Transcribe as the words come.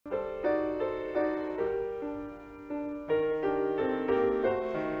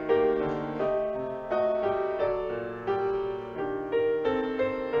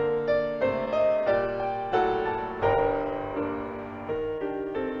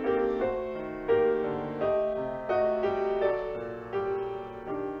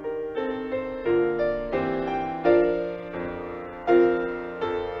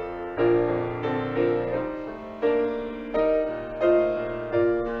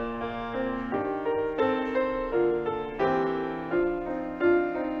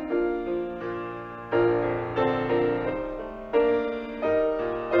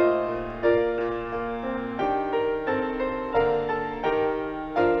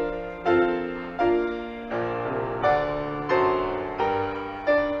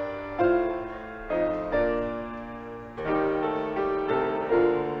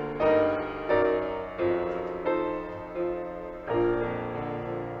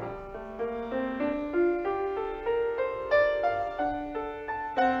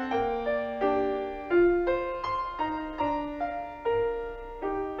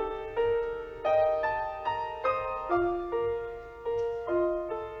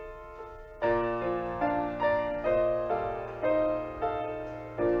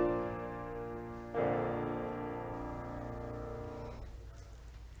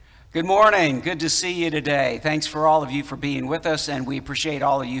Good morning. Good to see you today. Thanks for all of you for being with us, and we appreciate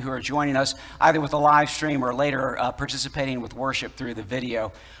all of you who are joining us either with a live stream or later participating with worship through the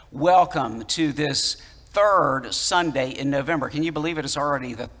video. Welcome to this third Sunday in November. Can you believe it? It's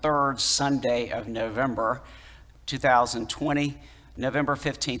already the third Sunday of November 2020, November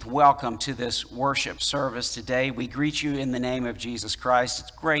 15th. Welcome to this worship service today. We greet you in the name of Jesus Christ.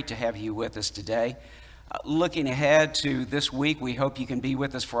 It's great to have you with us today. Looking ahead to this week, we hope you can be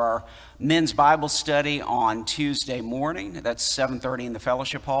with us for our men's Bible study on Tuesday morning. That's 7:30 in the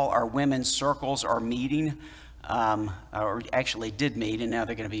fellowship hall. Our women's circles are meeting, or actually did meet, and now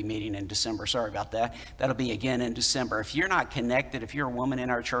they're going to be meeting in December. Sorry about that. That'll be again in December. If you're not connected, if you're a woman in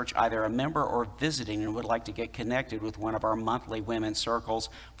our church, either a member or visiting, and would like to get connected with one of our monthly women's circles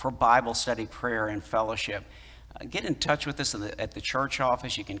for Bible study, prayer, and fellowship, get in touch with us at the church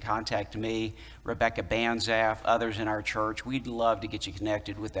office. You can contact me, Rebecca Banzaf, others in our church. We'd love to get you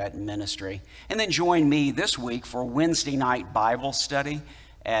connected with that ministry. And then join me this week for Wednesday night Bible study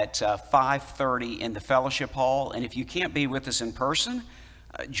at 5:30 in the fellowship hall. And if you can't be with us in person,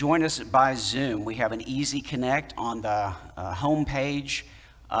 join us by Zoom. We have an easy connect on the homepage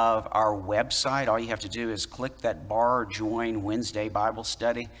of our website. All you have to do is click that bar, join Wednesday Bible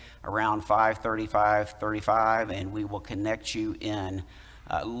study around 5:35, and we will connect you in.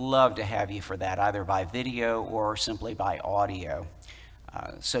 Love to have you for that, either by video or simply by audio.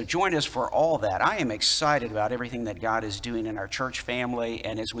 So join us for all that. I am excited about everything that God is doing in our church family,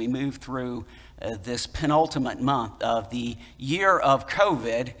 and as we move through this penultimate month of the year of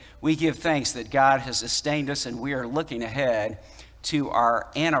COVID, we give thanks that God has sustained us, and we are looking ahead to our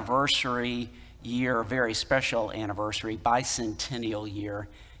anniversary year, very special anniversary, bicentennial year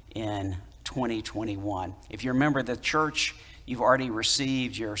in 2021. If you're a member of the church, you've already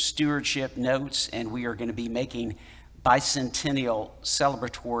received your stewardship notes, and we are going to be making bicentennial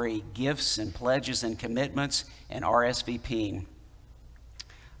celebratory gifts and pledges and commitments and RSVPing.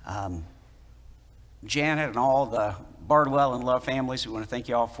 Janet and all the Bardwell and Love families, we want to thank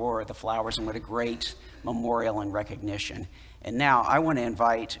you all for the flowers, and what a great memorial and recognition. And now I want to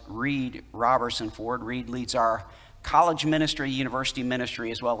invite Reed Robertson forward. Reed leads our college ministry, university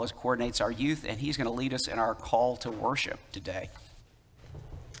ministry, as well as coordinates our youth, and he's going to lead us in our call to worship today.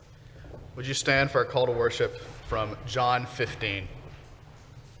 Would you stand for our call to worship from John 15?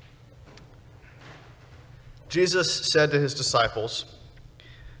 Jesus said to his disciples,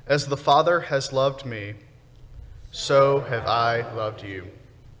 "As the Father has loved me, so have I loved you.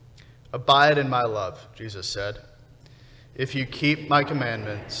 Abide in my love," Jesus said. "If you keep my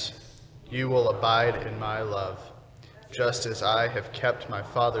commandments, you will abide in my love, just as I have kept my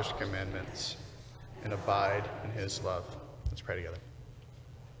Father's commandments and abide in his love." Let's pray together.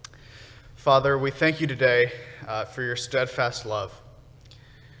 Father, we thank you today for your steadfast love,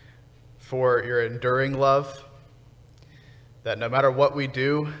 for your enduring love, that no matter what we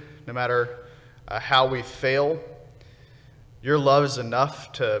do, no matter how we fail, your love is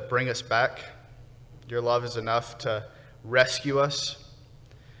enough to bring us back. Your love is enough to rescue us.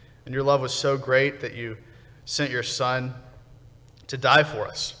 And your love was so great that you sent your Son to die for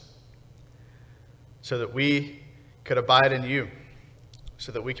us so that we could abide in you,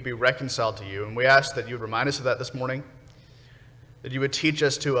 so that we could be reconciled to you. And we ask that you would remind us of that this morning, that you would teach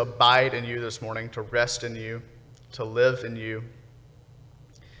us to abide in you this morning, to rest in you, to live in you.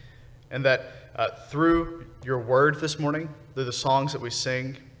 And that through your word this morning, through the songs that we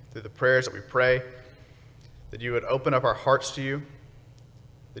sing, through the prayers that we pray, that you would open up our hearts to you,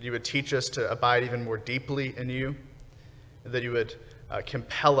 that you would teach us to abide even more deeply in you, and that you would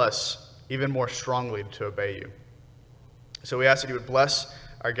compel us even more strongly to obey you. So we ask that you would bless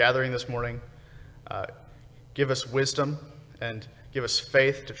our gathering this morning, give us wisdom, and give us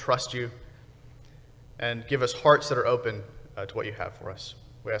faith to trust you, and give us hearts that are open to what you have for us.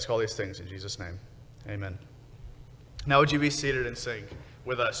 We ask all these things in Jesus' name. Amen. Now would you be seated and sing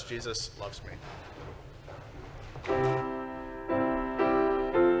with us, "Jesus Loves Me."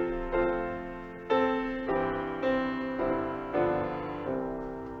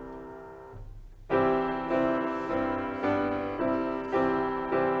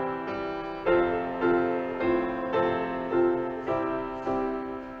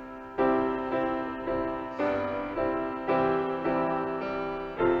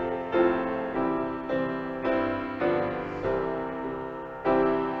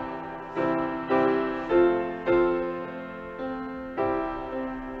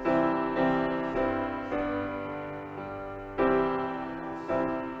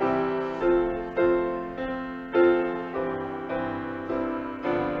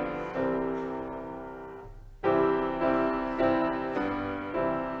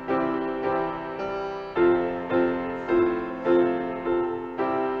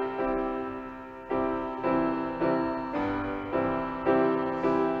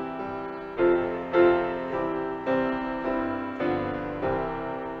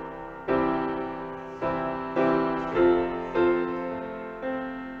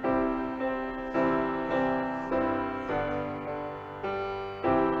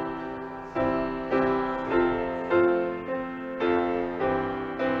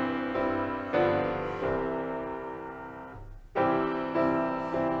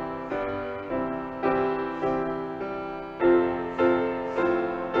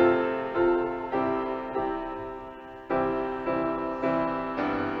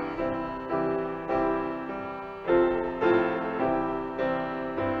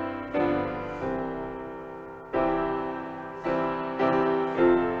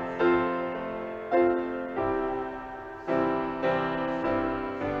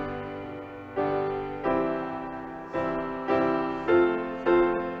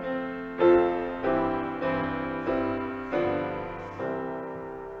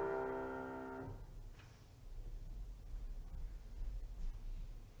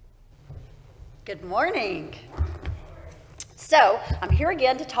 Good morning. So, I'm here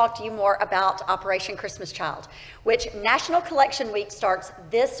again to talk to you more about Operation Christmas Child, which National Collection Week starts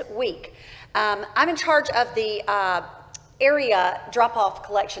this week. I'm in charge of the area drop-off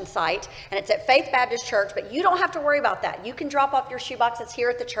collection site, and it's at Faith Baptist Church, but you don't have to worry about that. You can drop off your shoeboxes here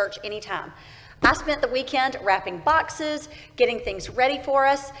at the church anytime. I spent the weekend wrapping boxes, getting things ready for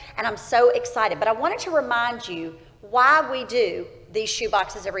us, and I'm so excited. But I wanted to remind you why we do these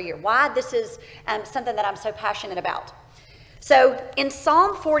shoeboxes every year, why this is something that I'm so passionate about. So in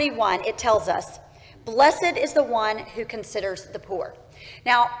Psalm 41, it tells us, "Blessed is the one who considers the poor."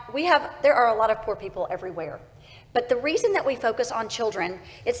 Now, there are a lot of poor people everywhere. But the reason that we focus on children,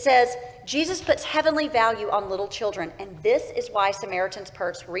 it says, Jesus puts heavenly value on little children, and this is why Samaritan's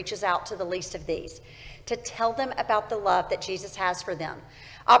Purse reaches out to the least of these, to tell them about the love that Jesus has for them.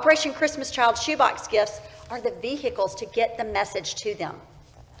 Operation Christmas Child shoebox gifts are the vehicles to get the message to them.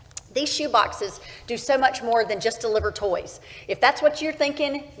 These shoeboxes do so much more than just deliver toys. If that's what you're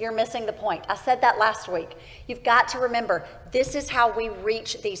thinking, you're missing the point. I said that last week. You've got to remember, this is how we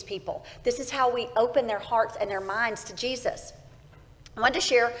reach these people. This is how we open their hearts and their minds to Jesus. I wanted to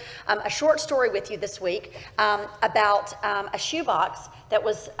share a short story with you this week about a shoebox that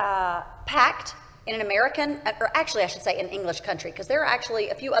was packed in an American, or actually I should say an English country, because there are actually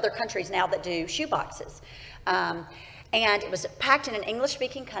a few other countries now that do shoeboxes. And it was packed in an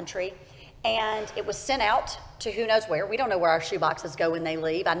English-speaking country, and it was sent out to who knows where. We don't know where our shoeboxes go when they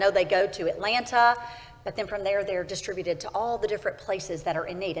leave. I know they go to Atlanta, but then from there, they're distributed to all the different places that are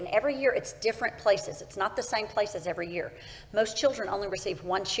in need. And every year, it's different places. It's not the same places every year. Most children only receive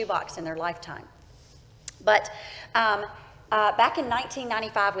one shoebox in their lifetime. But back in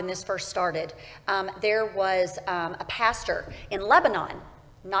 1995, when this first started, there was a pastor in Lebanon,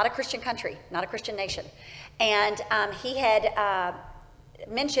 not a Christian country, not a Christian nation. And he had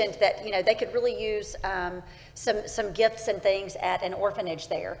mentioned that, they could really use some gifts and things at an orphanage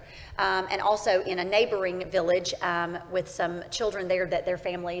there. And also in a neighboring village with some children there that their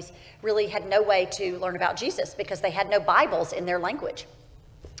families really had no way to learn about Jesus because they had no Bibles in their language.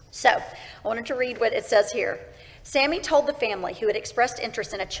 So I wanted to read what it says here. Sammy told the family who had expressed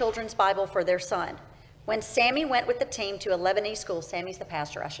interest in a children's Bible for their son. When Sammy went with the team to a Lebanese school, Sammy's the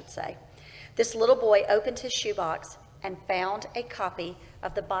pastor, I should say, this little boy opened his shoebox and found a copy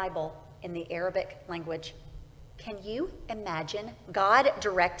of the Bible in the Arabic language. Can you imagine God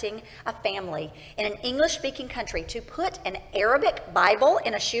directing a family in an English-speaking country to put an Arabic Bible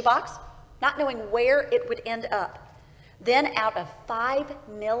in a shoebox, not knowing where it would end up? Then out of 5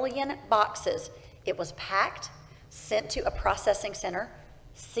 million boxes, it was packed, sent to a processing center,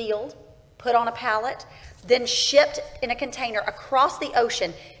 sealed, put on a pallet, then shipped in a container across the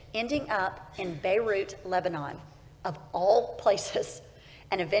ocean, ending up in Beirut, Lebanon, of all places,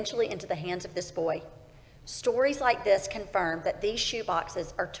 and eventually into the hands of this boy. Stories like this confirm that these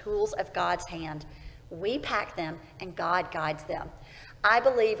shoeboxes are tools of God's hand. We pack them, and God guides them. I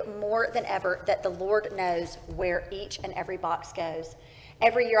believe more than ever that the Lord knows where each and every box goes.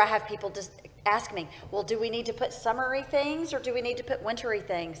 Every year I have people just ask me, well, do we need to put summery things or do we need to put wintry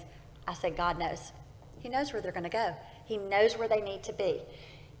things? I say, God knows. He knows where they're going to go. He knows where they need to be.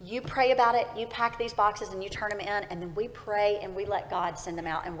 You pray about it, you pack these boxes and you turn them in, and then we pray and we let God send them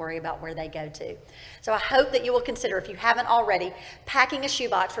out and worry about where they go to. So I hope that you will consider, if you haven't already, packing a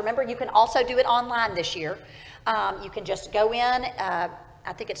shoebox. Remember, you can also do it online this year. You can just go in,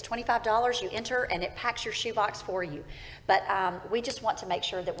 I think it's $25, you enter, and it packs your shoebox for you. But we just want to make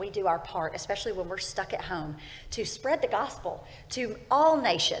sure that we do our part, especially when we're stuck at home, to spread the gospel to all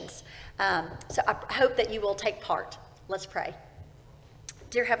nations. So I hope that you will take part. Let's pray.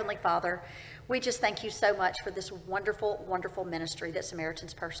 Dear Heavenly Father, we just thank you so much for this wonderful, wonderful ministry that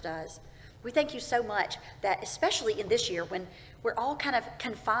Samaritan's Purse does. We thank you so much that, especially in this year when we're all kind of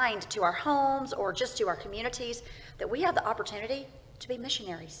confined to our homes or just to our communities, that we have the opportunity to be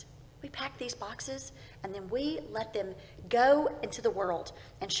missionaries. We pack these boxes and then we let them go into the world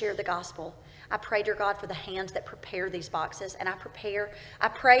and share the gospel. I pray, dear God, for the hands that prepare these boxes, and I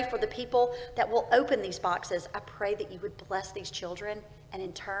pray for the people that will open these boxes. I pray that you would bless these children and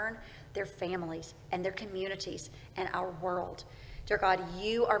in turn their families and their communities and our world. Dear God,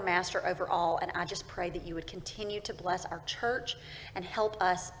 you are master over all, and I just pray that you would continue to bless our church and help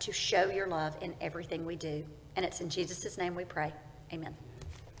us to show your love in everything we do. And it's in Jesus' name we pray. Amen.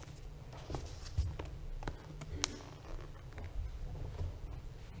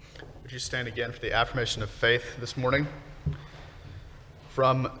 Would you stand again for the affirmation of faith this morning?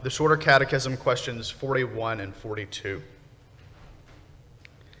 From the Shorter Catechism, questions 41 and 42.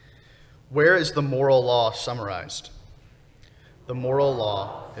 Where is the moral law summarized? The moral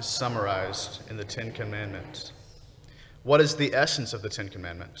law is summarized in the Ten Commandments. What is the essence of the Ten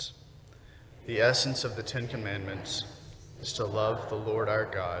Commandments? The essence of the Ten Commandments is to love the Lord our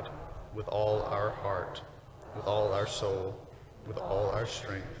God with all our heart, with all our soul, with all our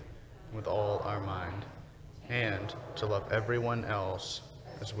strength, with all our mind, and to love everyone else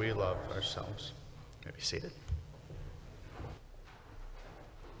as we love ourselves. You may be seated.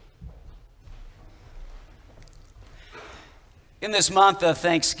 In this month of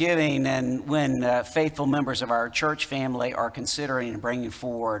Thanksgiving, and when faithful members of our church family are considering and bringing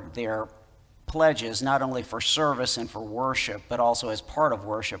forward their pledges, not only for service and for worship, but also as part of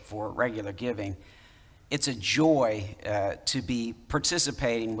worship for regular giving, it's a joy to be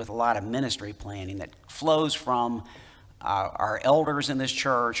participating with a lot of ministry planning that flows from our elders in this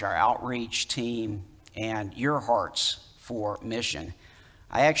church, our outreach team, and your hearts for mission.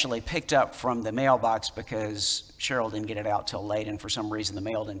 I actually picked up from the mailbox because Cheryl didn't get it out till late, and for some reason the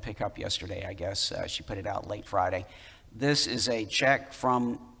mail didn't pick up yesterday, I guess. She put it out late Friday. This is a check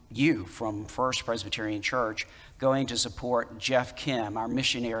from you, from First Presbyterian Church, going to support Jeff Kim, our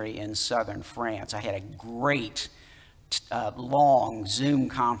missionary in southern France. I had a great long Zoom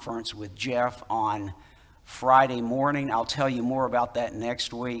conference with Jeff on Friday morning. I'll tell you more about that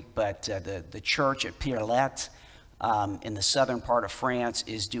next week, but the church at Pierrelet in the southern part of France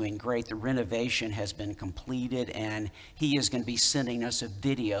is doing great. The renovation has been completed, and he is going to be sending us a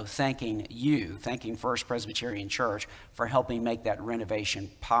video thanking First Presbyterian Church for helping make that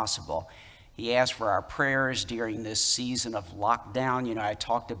renovation possible. He asked for our prayers during this season of lockdown. You know, I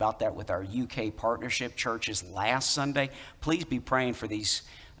talked about that with our UK partnership churches last Sunday. Please be praying for these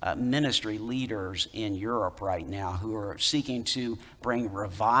ministry leaders in Europe right now who are seeking to bring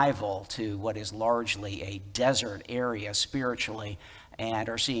revival to what is largely a desert area spiritually and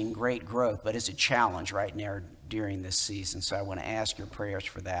are seeing great growth, but it's a challenge right now during this season. So I want to ask your prayers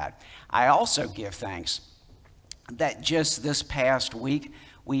for that. I also give thanks that just this past week,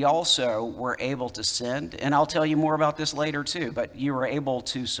 we also were able to send, and I'll tell you more about this later too, but you were able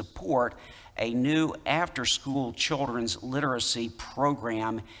to support a new after-school children's literacy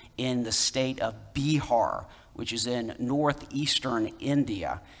program in the state of Bihar, which is in northeastern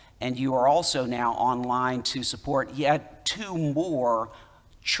India. And you are also now online to support yet 2 more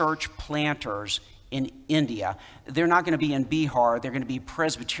church planters in India. They're not going to be in Bihar. They're going to be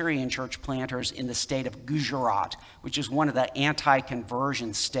Presbyterian church planters in the state of Gujarat, which is one of the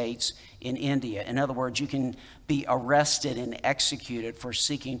anti-conversion states in India. In other words, you can be arrested and executed for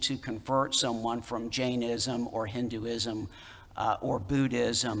seeking to convert someone from Jainism or Hinduism or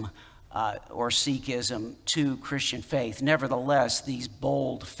Buddhism or Sikhism to Christian faith. Nevertheless, these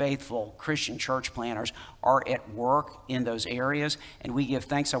bold, faithful Christian church planters are at work in those areas, and we give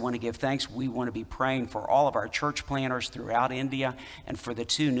thanks. I want to give thanks. We want to be praying for all of our church planters throughout India and for the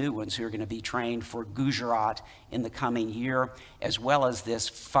 2 new ones who are going to be trained for Gujarat in the coming year, as well as this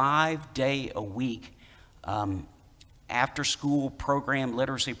 5-day-a-week after-school program,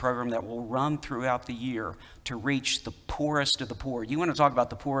 literacy program that will run throughout the year to reach the poorest of the poor. You want to talk about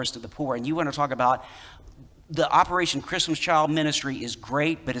the poorest of the poor, and you want to talk about the Operation Christmas Child ministry is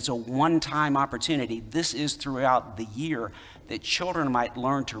great, but it's a one-time opportunity. This is throughout the year that children might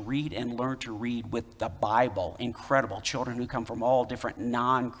learn to read and learn to read with the Bible. Incredible. Children who come from all different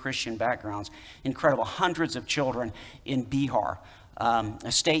non-Christian backgrounds. Incredible. Hundreds of children in Bihar.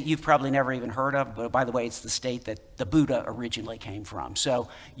 A state you've probably never even heard of, but by the way, it's the state that the Buddha originally came from. So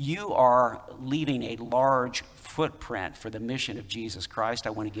you are leaving a large footprint for the mission of Jesus Christ. I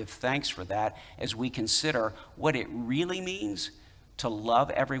want to give thanks for that as we consider what it really means to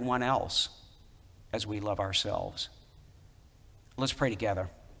love everyone else as we love ourselves. Let's pray together.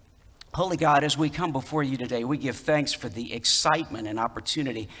 Holy God, as we come before you today, we give thanks for the excitement and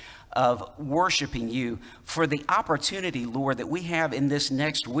opportunity of worshiping you, for the opportunity, Lord, that we have in this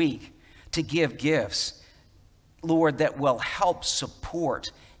next week to give gifts, Lord, that will help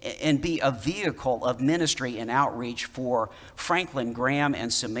support and be a vehicle of ministry and outreach for Franklin Graham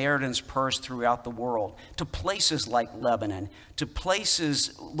and Samaritan's Purse throughout the world, to places like Lebanon, to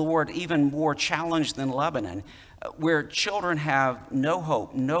places, Lord, even more challenged than Lebanon, where children have no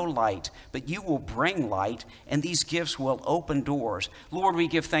hope, no light, but you will bring light, and these gifts will open doors. Lord, we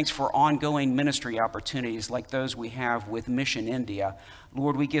give thanks for ongoing ministry opportunities like those we have with Mission India.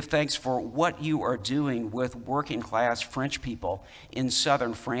 Lord, we give thanks for what you are doing with working class French people in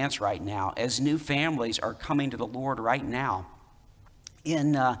southern France right now, as new families are coming to the Lord right now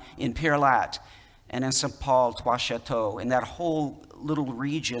in Pierrelat and in St. Paul, Trois-Chateaux, and that whole little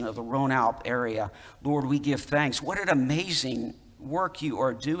region of the Rhone-Alpes area. Lord, we give thanks. What an amazing work you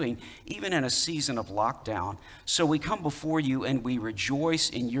are doing, even in a season of lockdown. So we come before you and we rejoice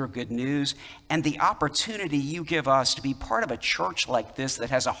in your good news and the opportunity you give us to be part of a church like this that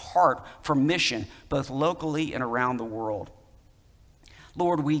has a heart for mission, both locally and around the world.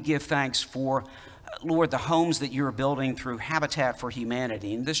 Lord, we give thanks for, Lord, the homes that you're building through Habitat for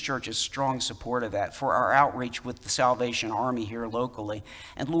Humanity, and this church is strong support of that, for our outreach with the Salvation Army here locally.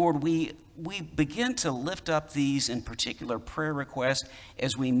 And Lord, we begin to lift up these in particular prayer requests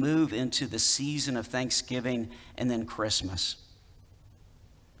as we move into the season of Thanksgiving and then Christmas.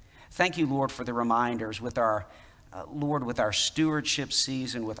 Thank you, Lord, for the reminders with our Lord, with our stewardship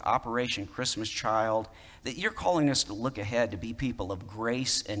season, with Operation Christmas Child, that you're calling us to look ahead to be people of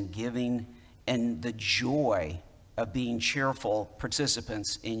grace and giving and the joy of being cheerful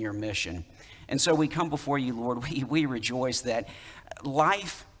participants in your mission. And so we come before you, Lord, we rejoice that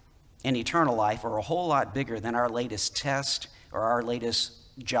life and eternal life are a whole lot bigger than our latest test or our latest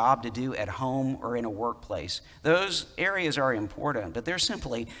job to do at home or in a workplace. Those areas are important, but they're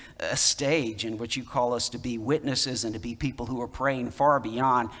simply a stage in which you call us to be witnesses and to be people who are praying far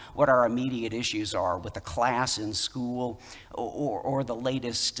beyond what our immediate issues are with a class in school or the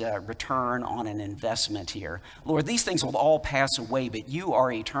latest return on an investment here. Lord, these things will all pass away, but you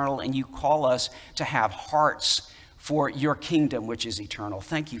are eternal and you call us to have hearts for your kingdom, which is eternal.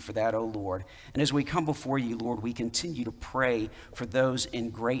 Thank you for that, O Lord. And as we come before you, Lord, we continue to pray for those in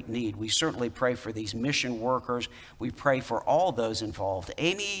great need. We certainly pray for these mission workers. We pray for all those involved,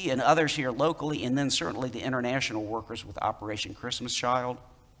 Amy and others here locally, and then certainly the international workers with Operation Christmas Child.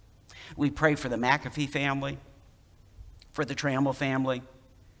 We pray for the McAfee family, for the Trammell family,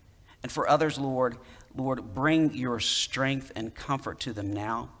 and for others, Lord. Lord, bring your strength and comfort to them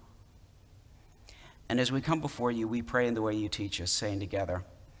now. And as we come before you, we pray in the way you teach us, saying together,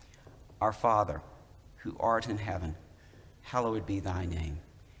 Our Father, who art in heaven, hallowed be thy name.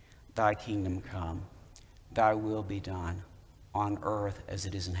 Thy kingdom come, thy will be done, on earth as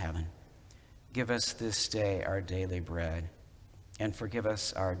it is in heaven. Give us this day our daily bread, and forgive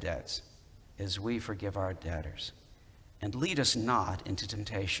us our debts, as we forgive our debtors. And lead us not into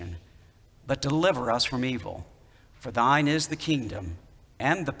temptation, but deliver us from evil. For thine is the kingdom,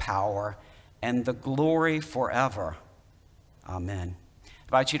 and the power, and the glory forever. Amen. I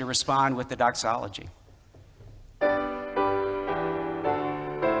invite you to respond with the doxology.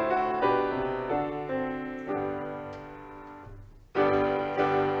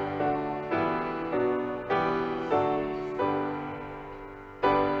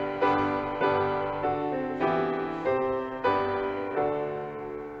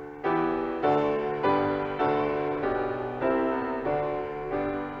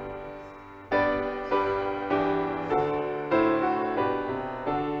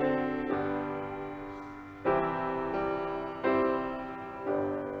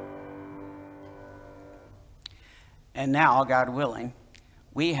 And now, God willing,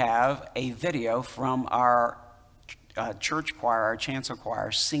 we have a video from our church choir, our chancel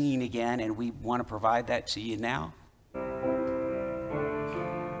choir, singing again, and we want to provide that to you now.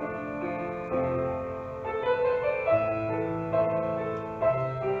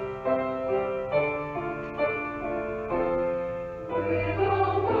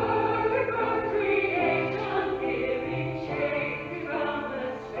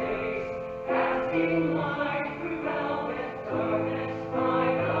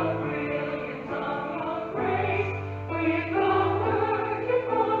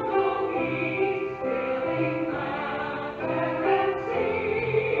 Thank you.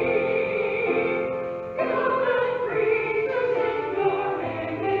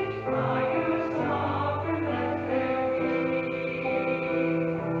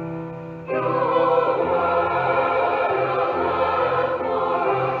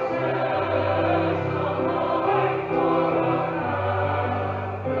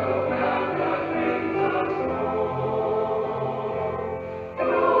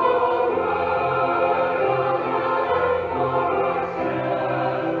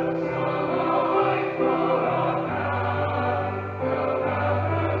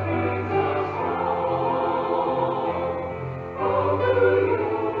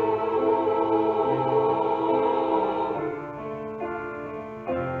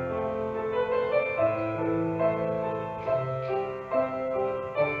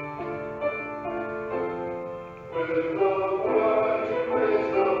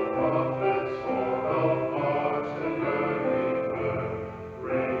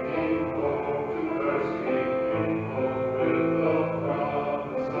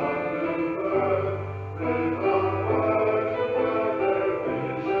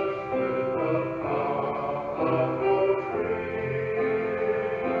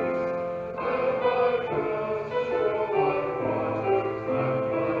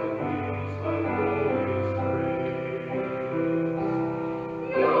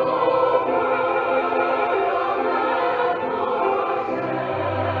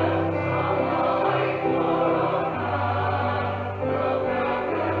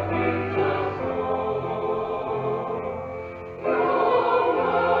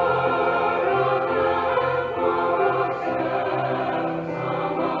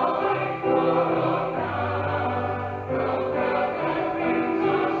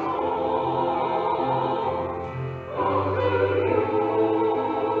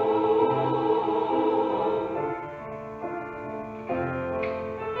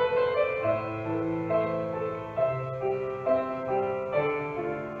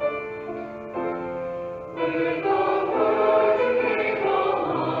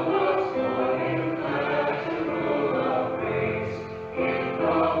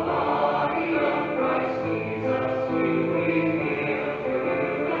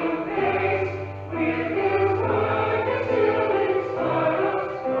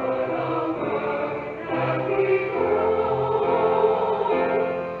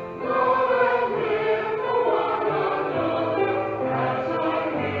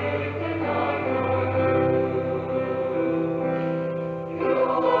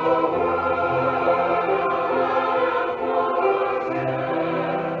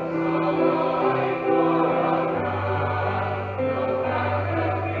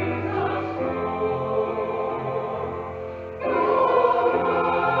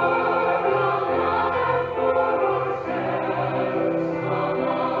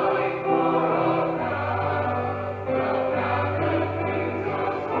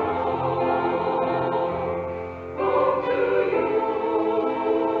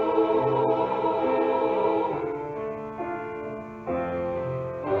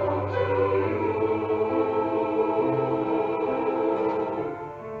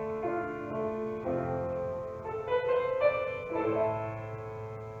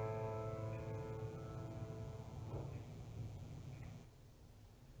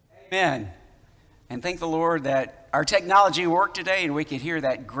 Amen. And thank the Lord that our technology worked today and we could hear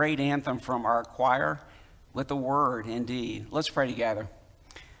that great anthem from our choir with the word indeed. Let's pray together.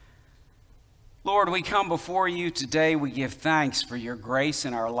 Lord, we come before you today. We give thanks for your grace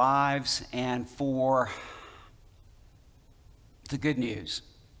in our lives and for the good news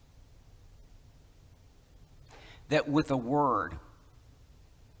that with the word,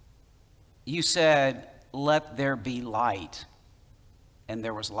 you said, let there be light, and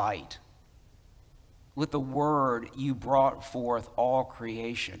there was light. With the word, you brought forth all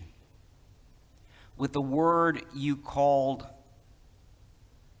creation. With the word, you called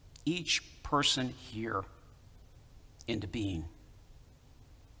each person here into being.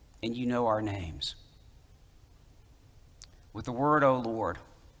 And you know our names. With the word, O Lord,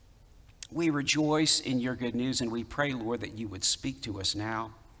 we rejoice in your good news, and we pray, Lord, that you would speak to us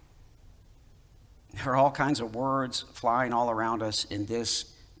now. There are all kinds of words flying all around us in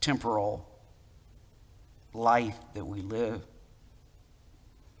this temporal life that we live.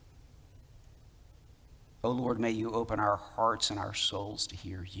 Oh Lord, may you open our hearts and our souls to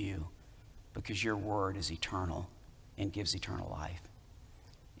hear you, because your word is eternal and gives eternal life.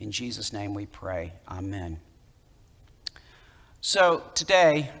 In Jesus' name we pray. Amen. So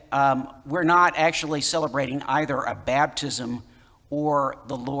today, we're not actually celebrating either a baptism or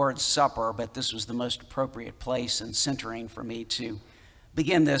the Lord's Supper, but this was the most appropriate place and centering for me to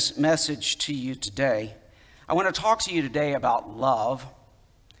begin this message to you today. I want to talk to you today about love,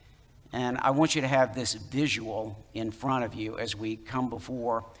 and I want you to have this visual in front of you as we come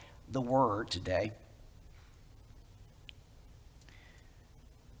before the Word today.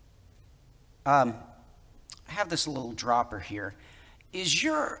 I have this little dropper here. Is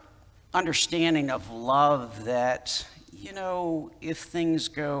your understanding of love that, you know, if things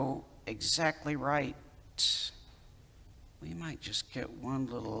go exactly right, we might just get one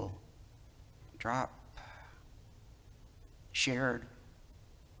little drop shared?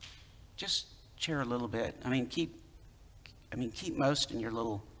 Just share a little bit. I mean, keep keep most in your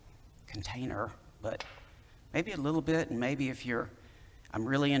little container, but maybe a little bit, and maybe if I'm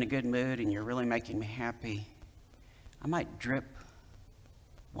really in a good mood and you're really making me happy, I might drip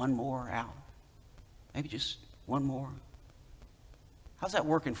one more out. Maybe just one more. How's that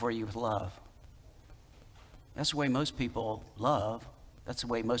working for you with love? That's the way most people love. That's the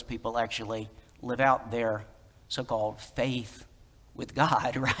way most people actually live out their so-called faith with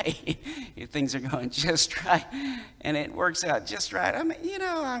God, right? If things are going just right and it works out just right,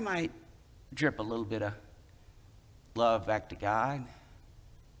 I might drip a little bit of love back to God.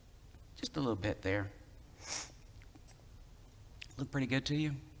 Just a little bit there. Look pretty good to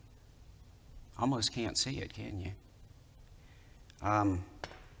you? Almost can't see it, can you? Of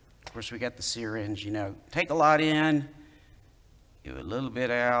course, we got the syringe, take a lot in, give a little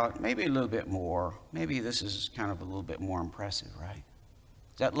bit out, maybe a little bit more. Maybe this is kind of a little bit more impressive, right?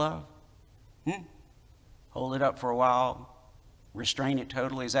 Is that love? Hold it up for a while, restrain it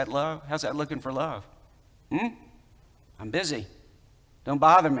totally. Is that love? How's that looking for love? I'm busy. Don't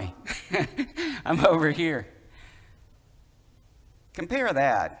bother me. I'm over here. Compare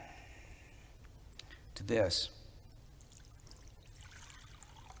that to this.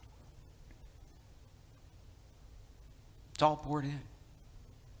 It's all poured in.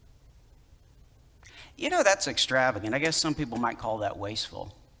 That's extravagant. I guess some people might call that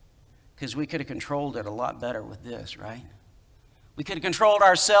wasteful, because we could have controlled it a lot better with this, right? We could have controlled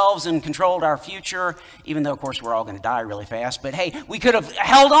ourselves and controlled our future, even though, of course, we're all going to die really fast. But hey, we could have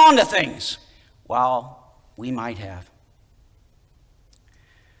held on to things while we might have.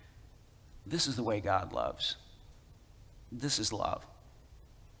 This is the way God loves. This is love.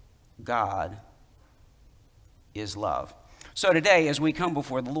 God is love. So today, as we come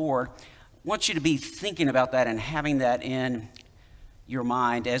before the Lord, I want you to be thinking about that and having that in your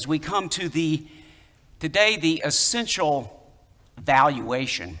mind as we come to the essential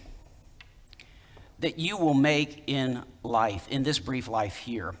valuation that you will make in life, in this brief life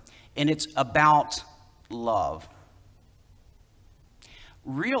here. And it's about love.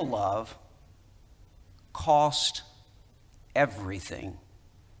 Real love costs everything.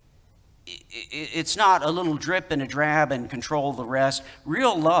 It's not a little drip and a drab and control the rest.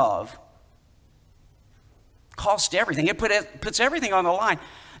 Real love costs everything. It puts everything on the line.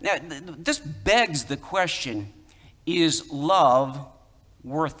 Now, this begs the question, is love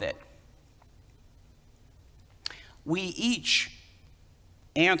worth it? We each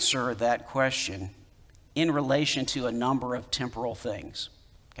answer that question in relation to a number of temporal things.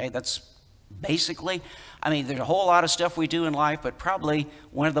 Okay, that's basically, there's a whole lot of stuff we do in life, but probably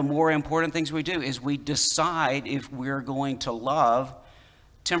one of the more important things we do is we decide if we're going to love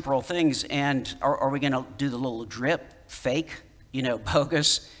temporal things, and are we going to do the little drip, fake,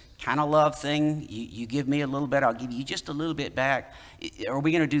 bogus kind of love thing? You give me a little bit, I'll give you just a little bit back. Are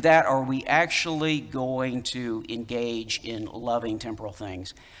we going to do that, or are we actually going to engage in loving temporal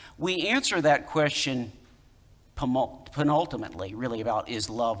things? We answer that question penultimately, really, about is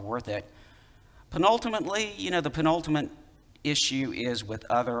love worth it? Penultimately, the penultimate issue is with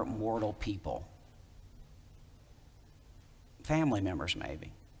other mortal people. Family members,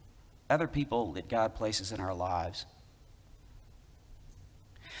 maybe. Other people that God places in our lives.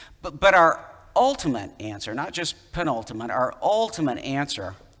 But our ultimate answer, not just penultimate, our ultimate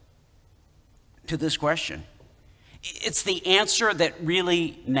answer to this question, it's the answer that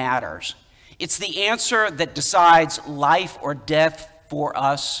really matters. It's the answer that decides life or death for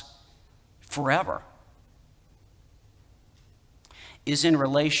us forever, is in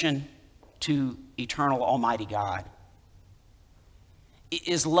relation to eternal Almighty God.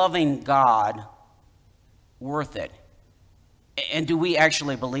 Is loving God worth it? And do we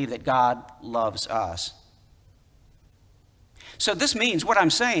actually believe that God loves us? So this means, what I'm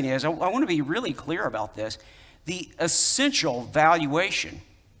saying is, I want to be really clear about this. The essential valuation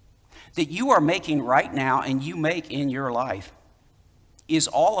that you are making right now and you make in your life is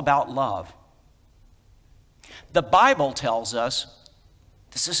all about love. The Bible tells us,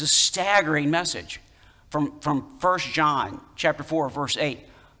 this is a staggering message from 1 John chapter 4, verse 8.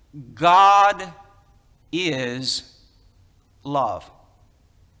 God is love.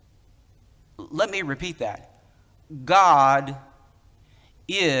 Let me repeat that. God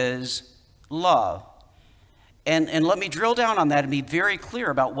is love. And let me drill down on that and be very clear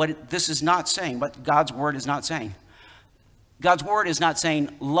about what this is not saying, what God's word is not saying. God's word is not saying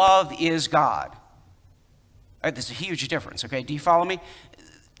love is God. All right, there's a huge difference, okay? Do you follow me?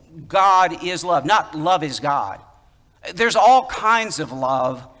 God is love, not love is God. There's all kinds of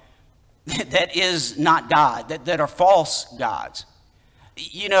love that is not God, that are false gods.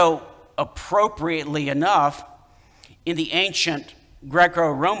 Appropriately enough, in the ancient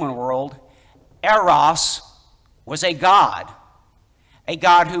Greco-Roman world, Eros was a god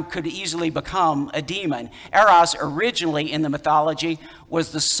who could easily become a demon. Eros, originally in the mythology,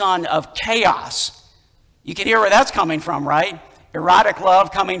 was the son of chaos. You can hear where that's coming from, right? Erotic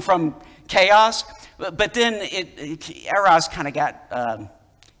love coming from chaos. But then Eros kind of got,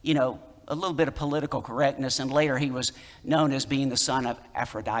 a little bit of political correctness, and later he was known as being the son of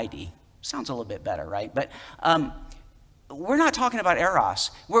Aphrodite. Sounds a little bit better, right? But we're not talking about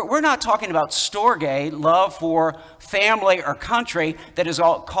Eros. We're not talking about storge, love for family or country, that has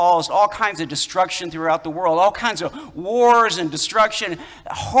caused all kinds of destruction throughout the world. All kinds of wars and destruction.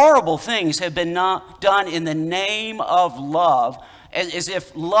 Horrible things have been done in the name of love, as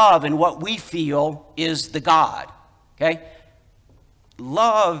if love and what we feel is the God. Okay?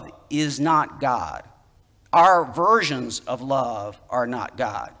 Love is not God. Our versions of love are not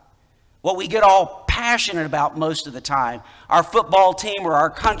God. What we get all passionate about most of the time, our football team or our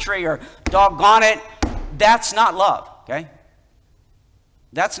country or doggone it, that's not love, okay?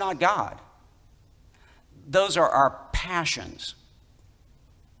 That's not God. Those are our passions.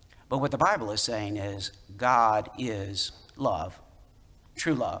 But what the Bible is saying is God is love,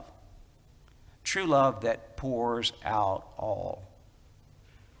 true love that pours out all,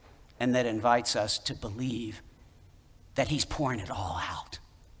 and that invites us to believe that he's pouring it all out.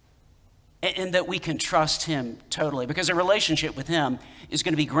 And that we can trust him totally, because a relationship with him is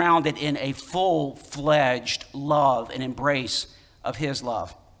going to be grounded in a full-fledged love and embrace of his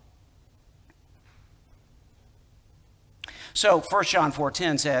love. So 1 John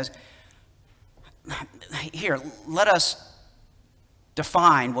 4:10 says, here, let us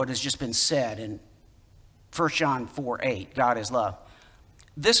define what has just been said in 1 John 4:8, God is love.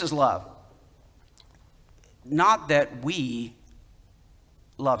 This is love. Not that we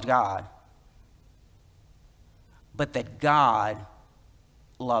loved God, but that God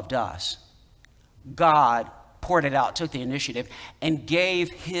loved us. God poured it out, took the initiative, and gave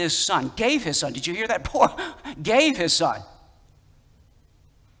his son. Gave his son. Did you hear that? Gave his son.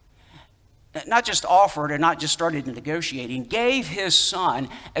 Not just offered or not just started negotiating. Gave his son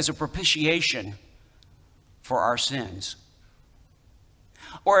as a propitiation for our sins.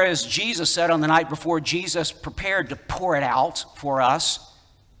 Or as Jesus said on the night before Jesus prepared to pour it out for us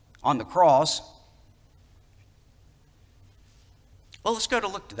on the cross. Well, let's go to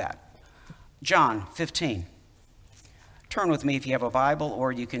look to that. John 15. Turn with me if you have a Bible,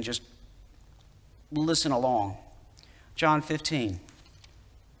 or you can just listen along. John 15.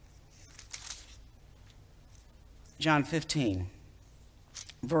 John 15,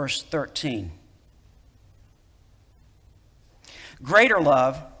 verse 13. Greater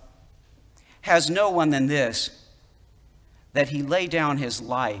love has no one than this, that he lay down his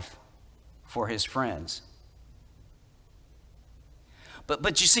life for his friends.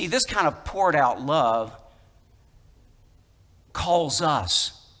 But you see, this kind of poured out love calls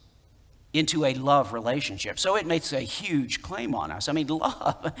us into a love relationship. So it makes a huge claim on us. I mean,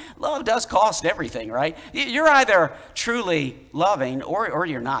 love does cost everything, right? You're either truly loving or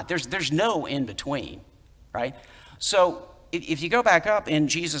you're not. There's no in between, right? So if you go back up in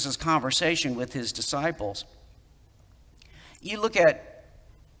Jesus' conversation with his disciples, you look at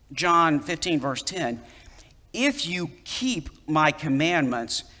John 15, verse 10. If you keep my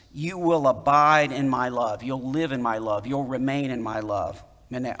commandments, you will abide in my love. You'll live in my love. You'll remain in my love.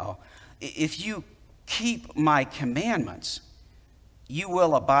 If you keep my commandments, you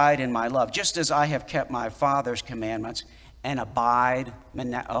will abide in my love, just as I have kept my Father's commandments and abide,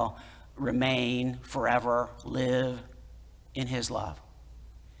 remain forever, live in his love.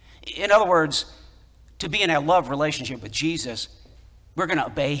 In other words, to be in a love relationship with Jesus, we're going to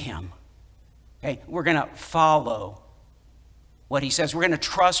obey him. Okay? We're going to follow what he says. We're going to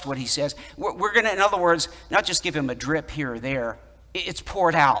trust what he says. We're going to, in other words, not just give him a drip here or there. It's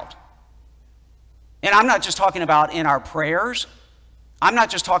poured out. And I'm not just talking about in our prayers. I'm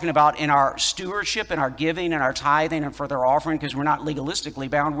not just talking about in our stewardship and our giving and our tithing and further offering, because we're not legalistically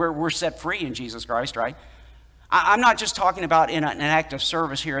bound. We're set free in Jesus Christ, right? I'm not just talking about in an act of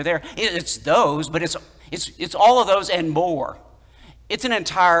service here or there. It's those, but it's all of those and more. It's an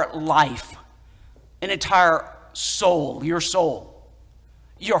entire life, an entire soul, your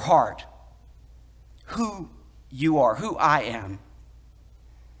heart, who you are, who I am.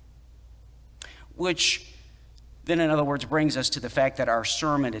 Which then, in other words, brings us to the fact that our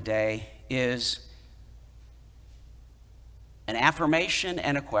sermon today is an affirmation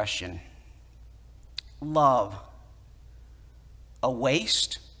and a question. Love, a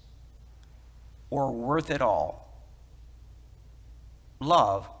waste or worth it all?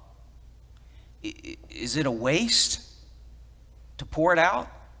 Love, is it a waste to pour it out?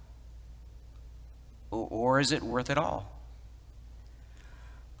 Or is it worth it all?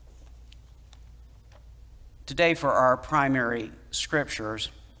 Today, for our primary scriptures,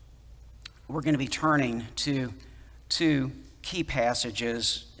 we're going to be turning to two key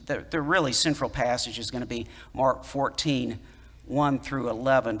passages. The really central passage is going to be Mark 14, 1 through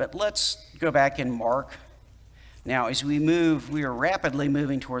 11. But let's go back in Mark. Now, as we are rapidly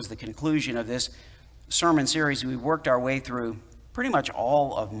moving towards the conclusion of this sermon series. We've worked our way through pretty much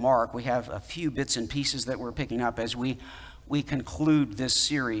all of Mark. We have a few bits and pieces that we're picking up as we conclude this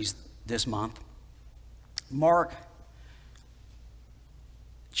series this month. Mark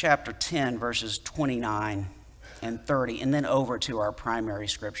chapter 10, verses 29 and 30, and then over to our primary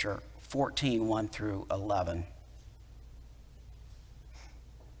scripture, 14, 1 through 11.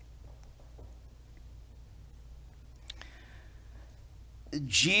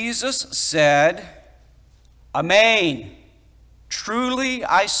 Jesus said, "Amen. Truly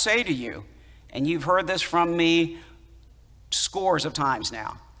I say to you," and you've heard this from me scores of times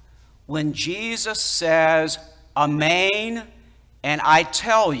now. When Jesus says, "Amen," and I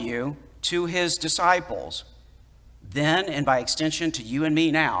tell you to his disciples, then, and by extension to you and me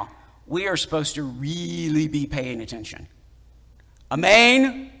now, we are supposed to really be paying attention.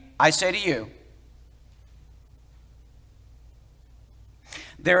 Amen, I say to you.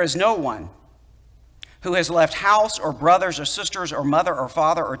 There is no one who has left house or brothers or sisters or mother or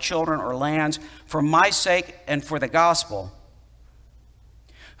father or children or lands for my sake and for the gospel,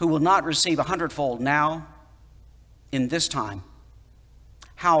 who will not receive 100-fold now in this time,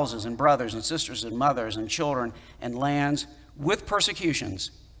 houses and brothers and sisters and mothers and children and lands with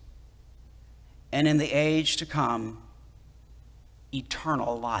persecutions, and in the age to come,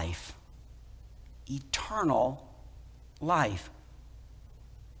 eternal life. Eternal life.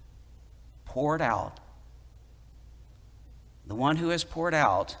 Poured out. The one who has poured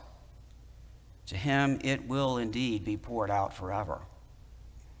out, to him it will indeed be poured out forever.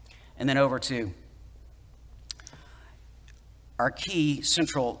 And then over to our key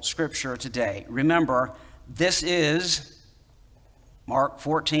central scripture today. Remember, this is Mark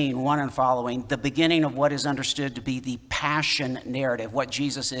 14, 1 and following, the beginning of what is understood to be the passion narrative. What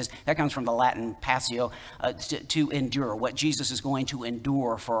Jesus is, that comes from the Latin passio, to endure. What Jesus is going to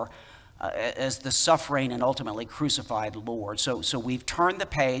endure for as the suffering and ultimately crucified Lord. So we've turned the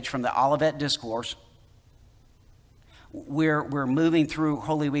page from the Olivet Discourse. We're moving through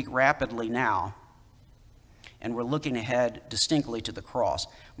Holy Week rapidly now, and we're looking ahead distinctly to the cross.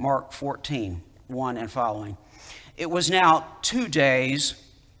 Mark 14, 1 and following. It was now 2 days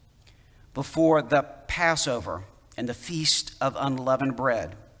before the Passover, and the Feast of Unleavened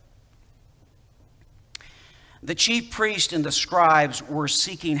Bread. The chief priest and the scribes were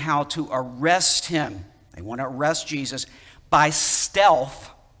seeking how to arrest him. They want to arrest Jesus by stealth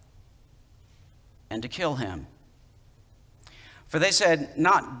and to kill him. For they said,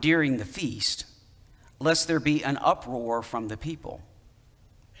 not during the feast, lest there be an uproar from the people.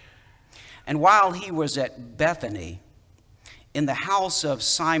 And while he was at Bethany, in the house of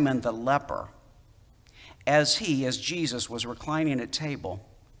Simon the leper, as Jesus was reclining at table,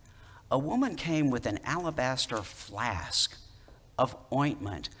 a woman came with an alabaster flask of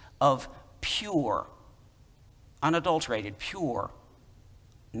ointment, of pure, unadulterated, pure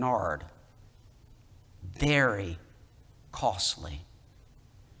nard, very costly.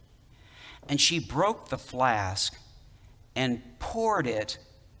 And she broke the flask and poured it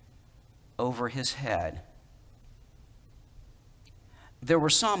over his head. There were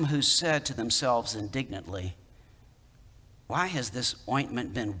some who said to themselves indignantly, why has this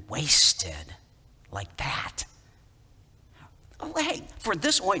ointment been wasted like that? Oh, hey, for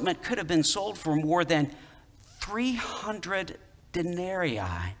this ointment could have been sold for more than 300 denarii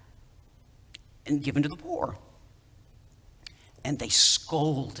and given to the poor. And they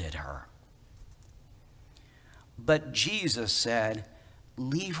scolded her. But Jesus said,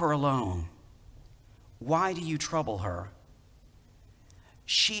 leave her alone. Why do you trouble her?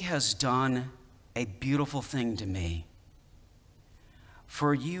 She has done a beautiful thing to me.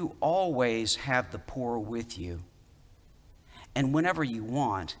 For you always have the poor with you, and whenever you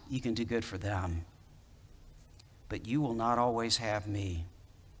want, you can do good for them. But you will not always have me.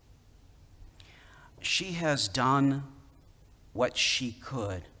 She has done what she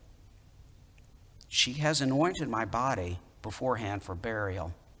could. She has anointed my body beforehand for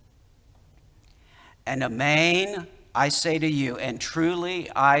burial. And amen, I say to you, and truly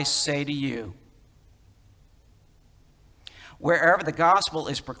I say to you, wherever the gospel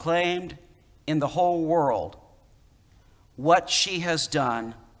is proclaimed in the whole world, what she has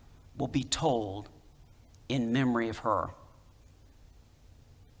done will be told in memory of her.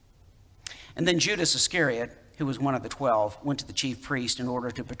 And then Judas Iscariot, who was one of the 12, went to the chief priest in order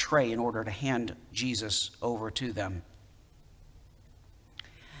to betray, in order to hand Jesus over to them.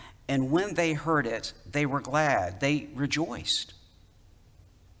 And when they heard it, they were glad. They rejoiced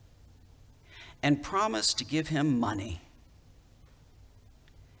and promised to give him money.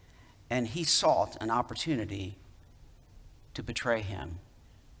 And he sought an opportunity to betray him.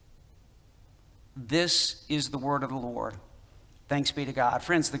 This is the word of the Lord. Thanks be to God.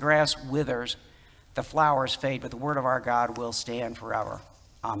 Friends, the grass withers, the flowers fade, but the word of our God will stand forever.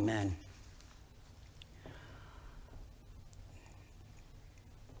 Amen.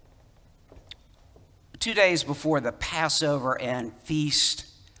 Two days before the Passover and Feast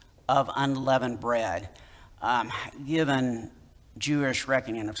of Unleavened Bread, given Jewish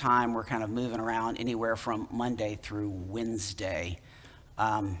reckoning of time, we're kind of moving around anywhere from Monday through Wednesday,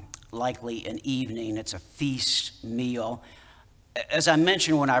 likely an evening. It's a feast meal. As I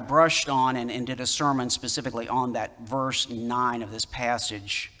mentioned when I brushed on and did a sermon specifically on that verse 9 of this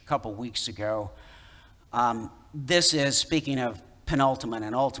passage a couple weeks ago, this is, speaking of penultimate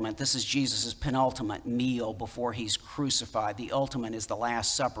and ultimate, this is Jesus' penultimate meal before he's crucified. The ultimate is the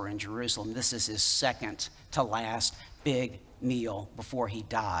Last Supper in Jerusalem. This is his second to last big meal before he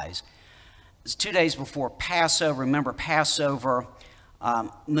dies. It's 2 days before Passover. Remember, Passover,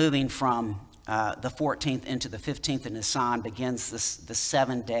 moving from the 14th into the 15th of Nisan, begins the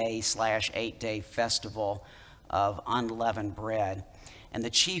 7-day/8-day festival of unleavened bread. And the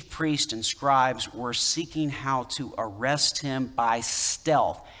chief priests and scribes were seeking how to arrest him by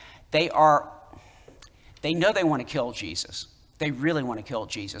stealth. They know they want to kill Jesus. They really want to kill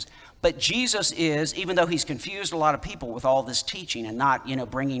Jesus. But Jesus is, even though he's confused a lot of people with all this teaching and not,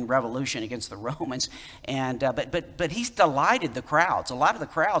 bringing revolution against the Romans, and but he's delighted the crowds. A lot of the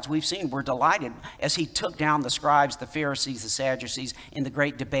crowds we've seen were delighted as he took down the scribes, the Pharisees, the Sadducees in the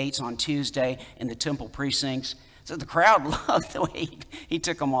great debates on Tuesday in the temple precincts. So the crowd loved the way he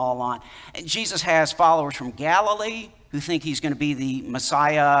took them all on. And Jesus has followers from Galilee who think he's going to be the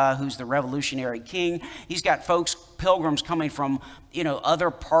Messiah, who's the revolutionary king. He's got pilgrims coming from, other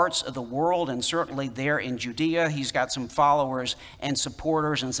parts of the world, and certainly there in Judea. He's got some followers and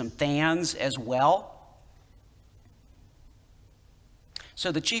supporters and some fans as well.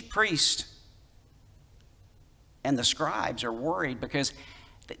 So the chief priest and the scribes are worried because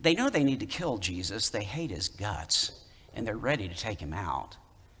they know they need to kill Jesus. They hate his guts, and they're ready to take him out.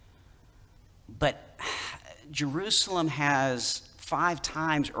 But Jerusalem has 5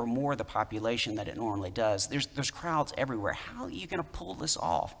 times or more the population that it normally does. There's crowds everywhere. How are you going to pull this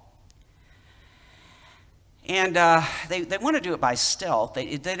off? And they want to do it by stealth.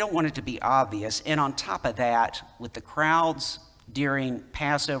 They don't want it to be obvious. And on top of that, with the crowds during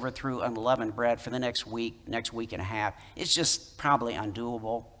Passover through unleavened bread for the next week and a half, it's just probably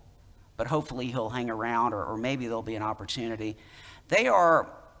undoable. But hopefully he'll hang around, or maybe there'll be an opportunity. They are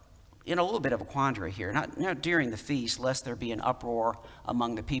in a little bit of a quandary here. Not during the feast, lest there be an uproar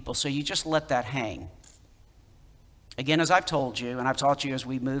among the people. So you just let that hang. Again, as I've told you, and I've taught you as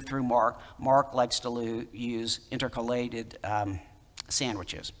we move through Mark, Mark likes to use intercalated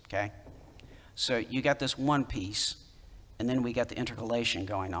sandwiches, okay? So you got this one piece, and then we got the intercalation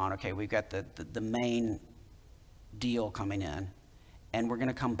going on, okay? We've got the main deal coming in, and we're going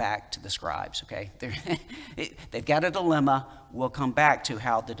to come back to the scribes, okay? They've got a dilemma. We'll come back to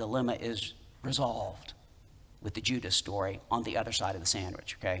how the dilemma is resolved with the Judas story on the other side of the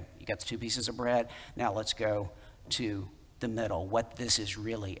sandwich, okay? You got the two pieces of bread. Now let's go to the middle, what this is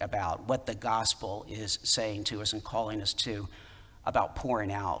really about, what the gospel is saying to us and calling us to about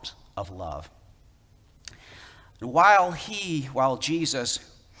pouring out of love. And while Jesus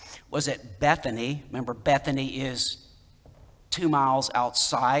was at Bethany, remember Bethany is 2 miles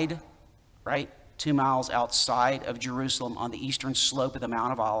outside, right? 2 miles outside of Jerusalem on the eastern slope of the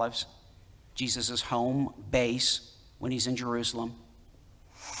Mount of Olives, Jesus' home base when he's in Jerusalem.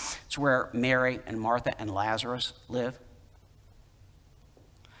 It's where Mary and Martha and Lazarus live.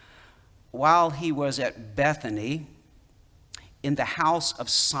 While he was at Bethany, in the house of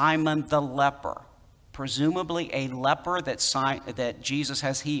Simon the leper, presumably a leper that Jesus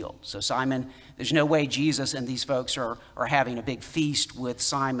has healed. So Simon, there's no way Jesus and these folks are having a big feast with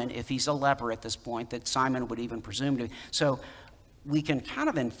Simon if he's a leper at this point, that Simon would even presume to. So we can kind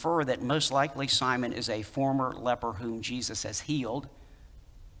of infer that most likely Simon is a former leper whom Jesus has healed.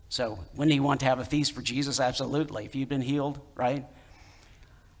 So wouldn't he want to have a feast for Jesus? Absolutely, if you've been healed, right?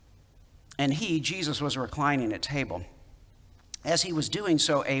 And Jesus was reclining at table. As he was doing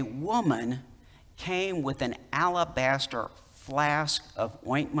so, a woman came with an alabaster flask of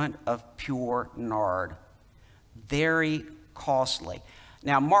ointment of pure nard, very costly.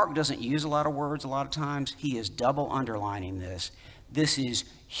 Now, Mark doesn't use a lot of words a lot of times. He is double underlining this. This is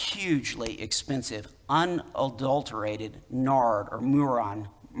hugely expensive, unadulterated nard or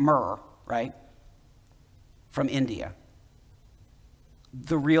myrrh, right, from India.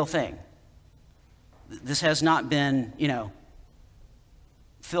 The real thing. This has not been,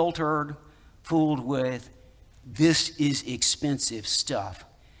 filtered, fooled with. This is expensive stuff.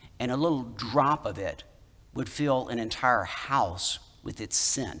 And a little drop of it would fill an entire house with its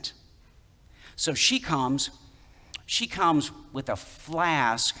scent. So she comes with a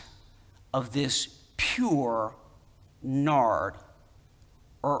flask of this pure nard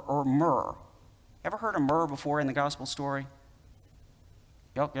or myrrh. Ever heard of myrrh before in the gospel story?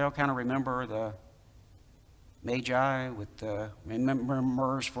 Y'all kind of remember the Magi with the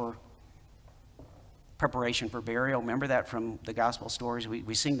myrrhs for preparation for burial. Remember that from the gospel stories?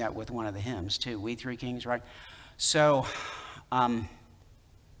 We sing that with one of the hymns too, We Three Kings, right? So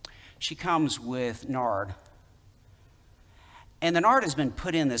she comes with nard. And the nard has been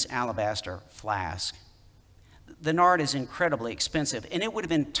put in this alabaster flask. The nard is incredibly expensive, and it would have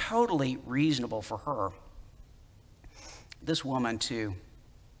been totally reasonable for her, this woman, to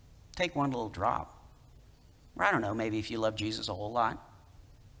take one little drop. Or I don't know, maybe if you love Jesus a whole lot,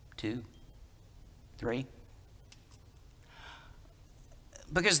 2, 3.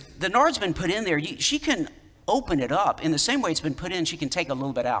 Because the nard's been put in there, she can open it up. In the same way it's been put in, she can take a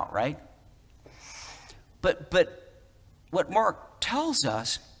little bit out, right? But what Mark tells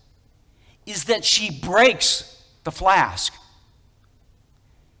us is that she breaks the flask.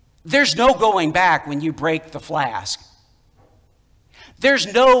 There's no going back when you break the flask.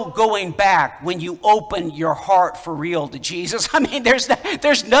 There's no going back when you open your heart for real to Jesus. I mean, there's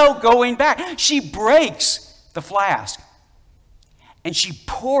no going back. She breaks the flask and she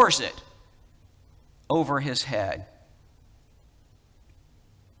pours it over his head.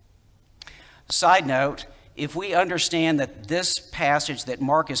 Side note, if we understand that this passage that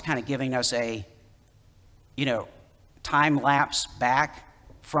Mark is kind of giving us a, time lapse back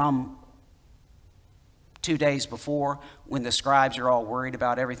from 2 days before when the scribes are all worried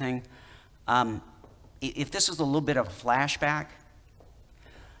about everything, if this is a little bit of a flashback,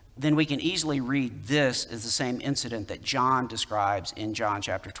 then we can easily read this as the same incident that John describes in John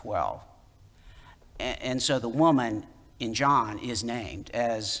chapter 12. And so the woman in John is named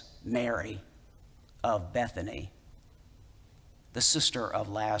as Mary of Bethany, the sister of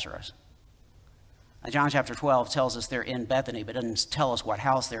Lazarus. John chapter 12 tells us they're in Bethany, but doesn't tell us what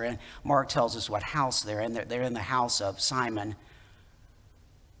house they're in. Mark tells us what house they're in. They're in the house of Simon.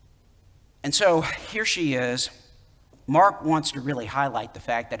 And And so here she is. Mark wants to really highlight the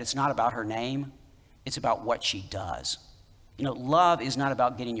fact that it's not about her name, it's about what she does. You know, love is not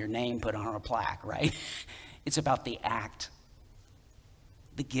about getting your name put on a plaque, right? It's about the act,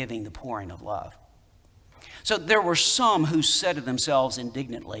 the giving, the pouring of love. So there were some who said to themselves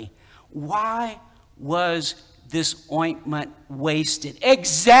indignantly, why was this ointment wasted?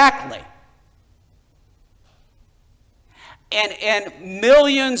 Exactly. And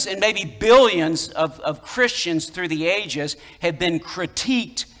millions and maybe billions of Christians through the ages have been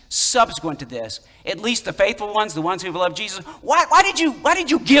critiqued subsequent to this. At least the faithful ones, the ones who've loved Jesus. Why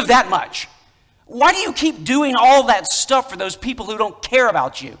did you give that much? Why do you keep doing all that stuff for those people who don't care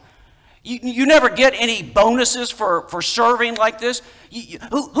about you? You never get any bonuses for serving like this.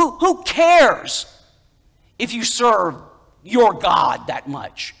 Who cares if you serve your God that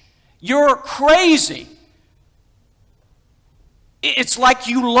much? You're crazy. It's like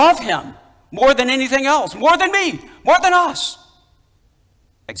you love him more than anything else, more than me, more than us.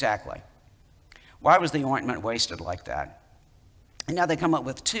 Exactly. Why was the ointment wasted like that? And now they come up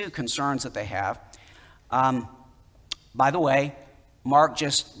with two concerns that they have. By the way, Mark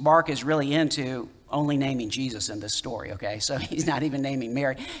is really into only naming Jesus in this story, okay? So he's not even naming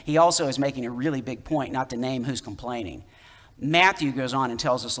Mary. He also is making a really big point not to name who's complaining. Matthew goes on and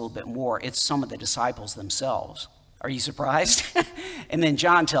tells us a little bit more. It's some of the disciples themselves. Are you surprised? And then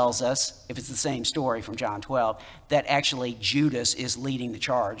John tells us, if it's the same story from John 12, that actually Judas is leading the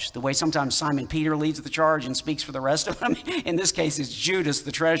charge. The way sometimes Simon Peter leads the charge and speaks for the rest of them, in this case it's Judas,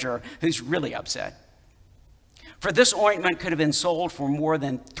 the treasurer, who's really upset. For this ointment could have been sold for more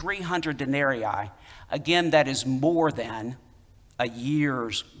than 300 denarii. Again, that is more than a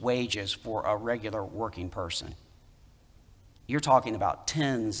year's wages for a regular working person. You're talking about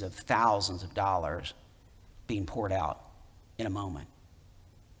tens of thousands of dollars being poured out in a moment.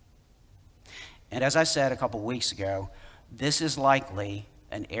 And as I said a couple weeks ago, this is likely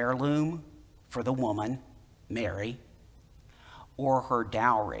an heirloom for the woman, Mary, or her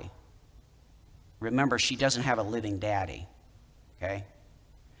dowry. Remember, she doesn't have a living daddy, okay?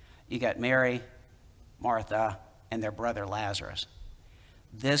 You got Mary, Martha, and their brother Lazarus.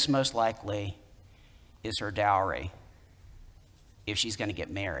 This most likely is her dowry if she's going to get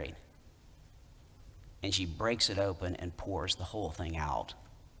married. And she breaks it open and pours the whole thing out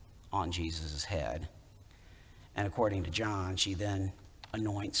on Jesus' head. And according to John, she then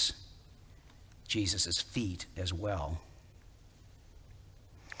anoints Jesus' feet as well.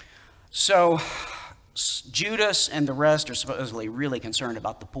 So Judas and the rest are supposedly really concerned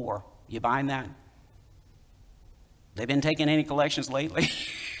about the poor. You buying that? They've been taking any collections lately?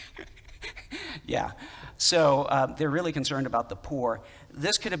 Yeah. So they're really concerned about the poor.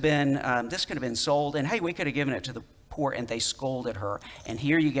 This could have been sold, and hey, we could have given it to the poor, and they scolded her. And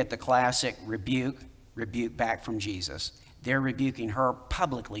here you get the classic rebuke back from Jesus. They're rebuking her,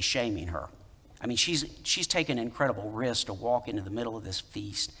 publicly shaming her. I mean, she's taken an incredible risk to walk into the middle of this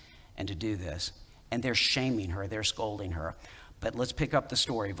feast and to do this. And they're shaming her, they're scolding her. But let's pick up the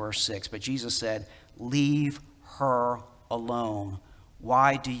story, verse 6. But Jesus said, "Leave her alone.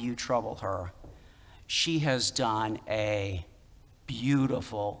 Why do you trouble her? She has done a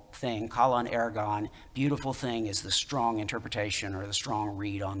beautiful thing." Kalan ergon, beautiful thing is the strong interpretation or the strong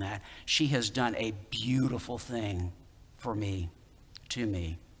read on that. She has done a beautiful thing for me, to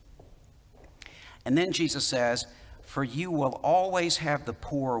me. And then Jesus says, "For you will always have the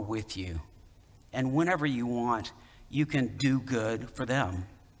poor with you, and whenever you want, you can do good for them.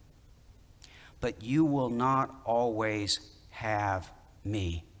 But you will not always have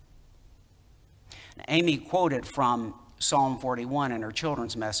me." Now, Amy quoted from Psalm 41 in her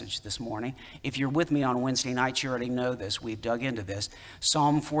children's message this morning. If you're with me on Wednesday nights, you already know this. We've dug into this.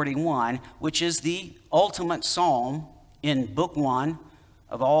 Psalm 41, which is the ultimate psalm in book 1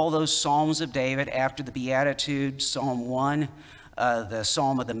 of all those Psalms of David after the Beatitudes, Psalm 1, the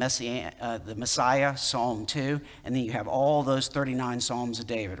Psalm of the Messiah, Psalm 2, and then you have all those 39 Psalms of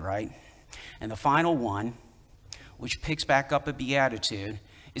David, right? And the final one, which picks back up a beatitude,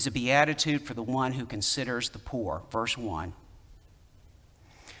 is a beatitude for the one who considers the poor, verse 1.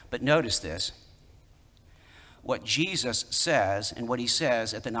 But notice this. What Jesus says and what he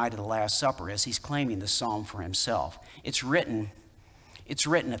says at the night of the Last Supper is he's claiming the psalm for himself. It's written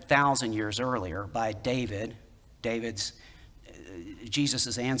 1,000 years earlier by Jesus'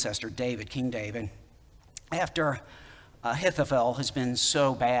 ancestor, David, King David, after Ahithophel has been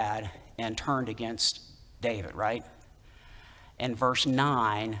so bad and turned against David, right? And verse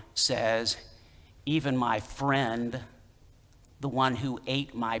 9 says, "Even my friend, the one who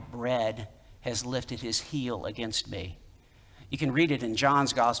ate my bread, has lifted his heel against me." You can read it in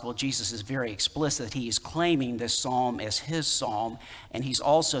John's gospel. Jesus is very explicit. He is claiming this psalm as his psalm, and he's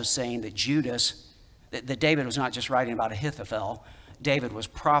also saying that that David was not just writing about Ahithophel. David was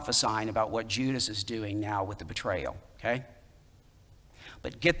prophesying about what Judas is doing now with the betrayal, okay?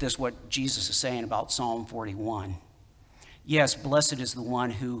 But get this, what Jesus is saying about Psalm 41. Yes, blessed is the one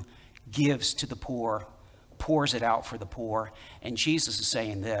who gives to the poor, pours it out for the poor. And Jesus is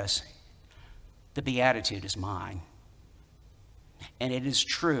saying this, the beatitude is mine. And it is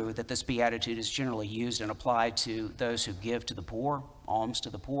true that this beatitude is generally used and applied to those who give to the poor, alms to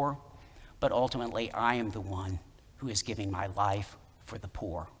the poor. But ultimately, I am the one who is giving my life for the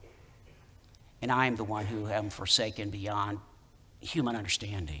poor. And I am the one who am forsaken beyond human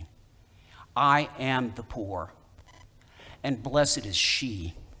understanding. I am the poor. And blessed is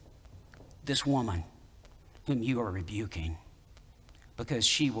she, this woman, whom you are rebuking, because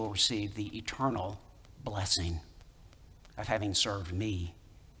she will receive the eternal blessing of having served me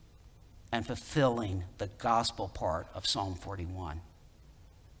and fulfilling the gospel part of Psalm 41.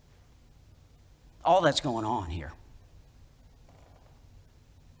 All that's going on here.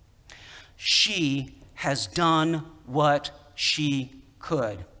 She has done what she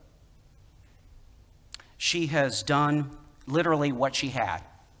could. She has done literally what she had.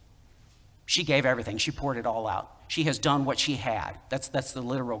 She gave everything. She poured it all out. She has done what she had. That's the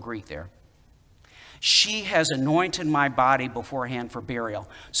literal Greek there. She has anointed my body beforehand for burial.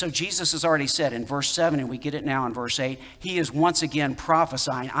 So Jesus has already said in verse 7, and we get it now in verse 8, he is once again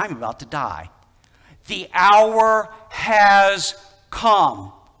prophesying, I'm about to die. The hour has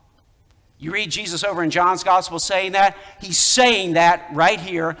come. You read Jesus over in John's gospel saying that. He's saying that right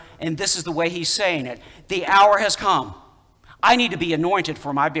here, and this is the way he's saying it. The hour has come. I need to be anointed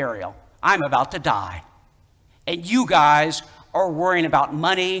for my burial. I'm about to die. And you guys are worrying about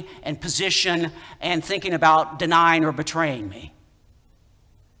money and position and thinking about denying or betraying me.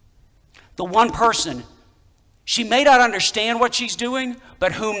 The one person, she may not understand what she's doing,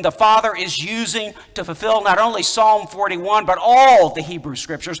 but whom the Father is using to fulfill not only Psalm 41, but all the Hebrew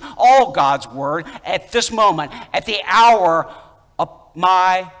Scriptures, all God's Word, at this moment, at the hour of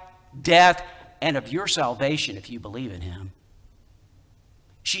my death and of your salvation, if you believe in him.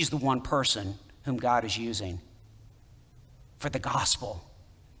 She's the one person whom God is using for the gospel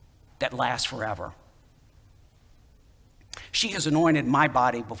that lasts forever. She has anointed my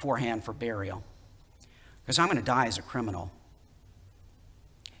body beforehand for burial, because I'm going to die as a criminal.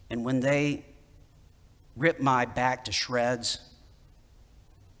 And when they rip my back to shreds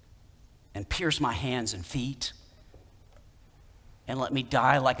and pierce my hands and feet and let me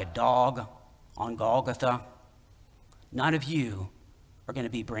die like a dog on Golgotha, none of you are going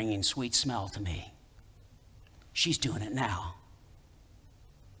to be bringing sweet smell to me. She's doing it now.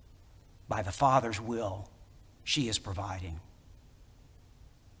 By the Father's will, she is providing.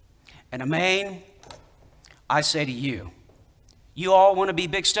 And Amen, I say to you, you all want to be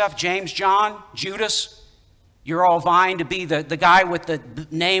big stuff? James, John, Judas, you're all vying to be the guy with the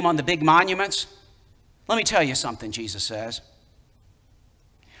name on the big monuments? Let me tell you something, Jesus says.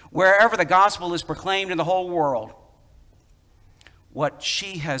 Wherever the gospel is proclaimed in the whole world, what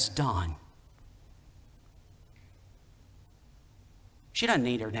she has done, she doesn't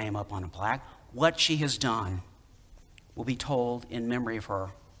need her name up on a plaque. What she has done will be told in memory of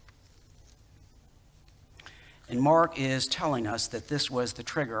her. And Mark is telling us that this was the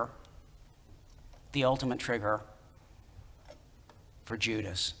trigger, the ultimate trigger for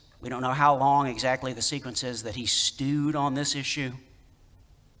Judas. We don't know how long exactly the sequence is that he stewed on this issue,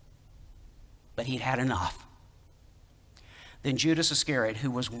 but he'd had enough. Then Judas Iscariot,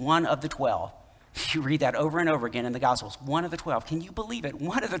 who was one of the 12, you read that over and over again in the Gospels, one of the 12. Can you believe it?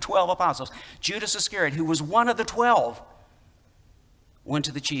 One of the 12 apostles. Judas Iscariot, who was one of the 12, went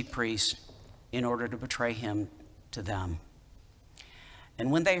to the chief priests in order to betray him to them.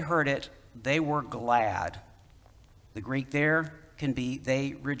 And when they heard it, they were glad. The Greek there can be,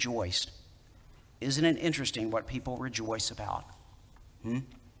 they rejoiced. Isn't it interesting what people rejoice about?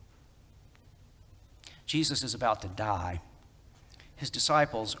 Jesus is about to die. His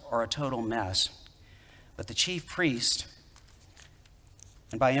disciples are a total mess. But the chief priest,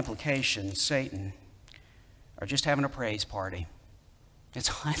 and by implication, Satan, are just having a praise party.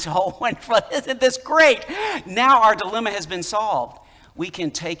 It's all wonderful. Isn't this great? Now our dilemma has been solved. We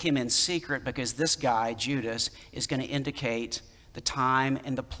can take him in secret because this guy, Judas, is going to indicate the time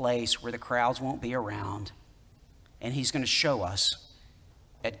and the place where the crowds won't be around. And he's going to show us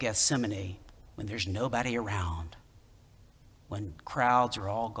at Gethsemane when there's nobody around, when crowds are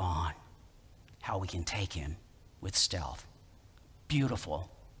all gone, how we can take him with stealth.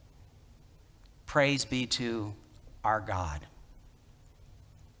 Beautiful. Praise be to our God.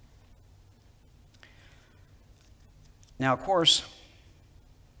 Now, of course,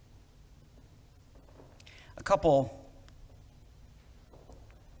 a couple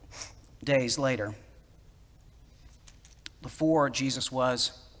days later, before Jesus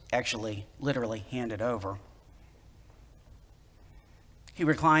was actually literally handed over, he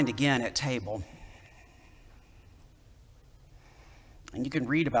reclined again at table. And you can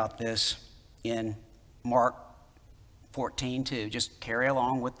read about this in Mark 14 too. Just carry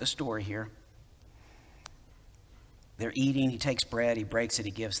along with the story here. They're eating, he takes bread, he breaks it,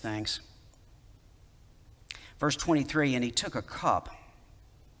 he gives thanks. Verse 23, and he took a cup,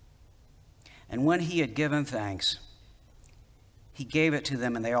 and when he had given thanks, he gave it to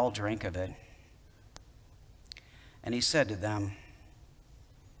them, and they all drank of it. And he said to them,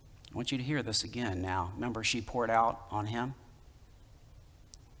 I want you to hear this again now. Remember, she poured out on him?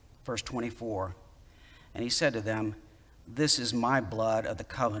 Verse 24, and he said to them, this is my blood of the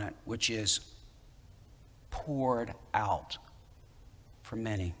covenant, which is poured out for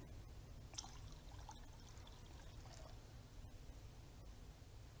many.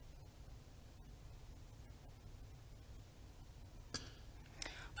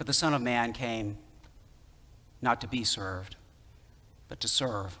 For the Son of Man came not to be served, but to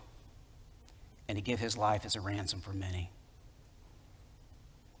serve, and to give his life as a ransom for many.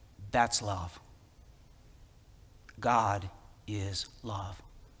 That's love. God is love.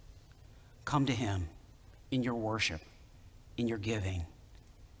 Come to him in your worship, in your giving,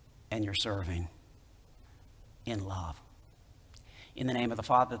 and your serving in love. In the name of the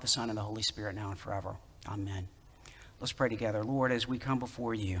Father, the Son, and the Holy Spirit, now and forever. Amen. Let's pray together. Lord, as we come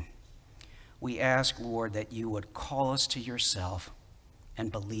before you, we ask, Lord, that you would call us to yourself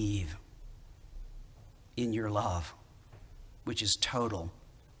and believe in your love, which is total,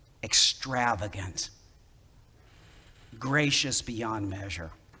 extravagant, gracious beyond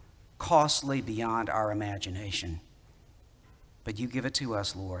measure, costly beyond our imagination. But you give it to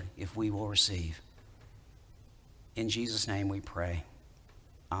us, Lord, if we will receive. In Jesus' name we pray.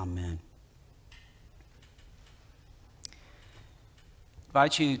 Amen. I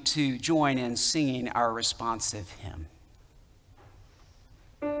invite you to join in singing our responsive hymn.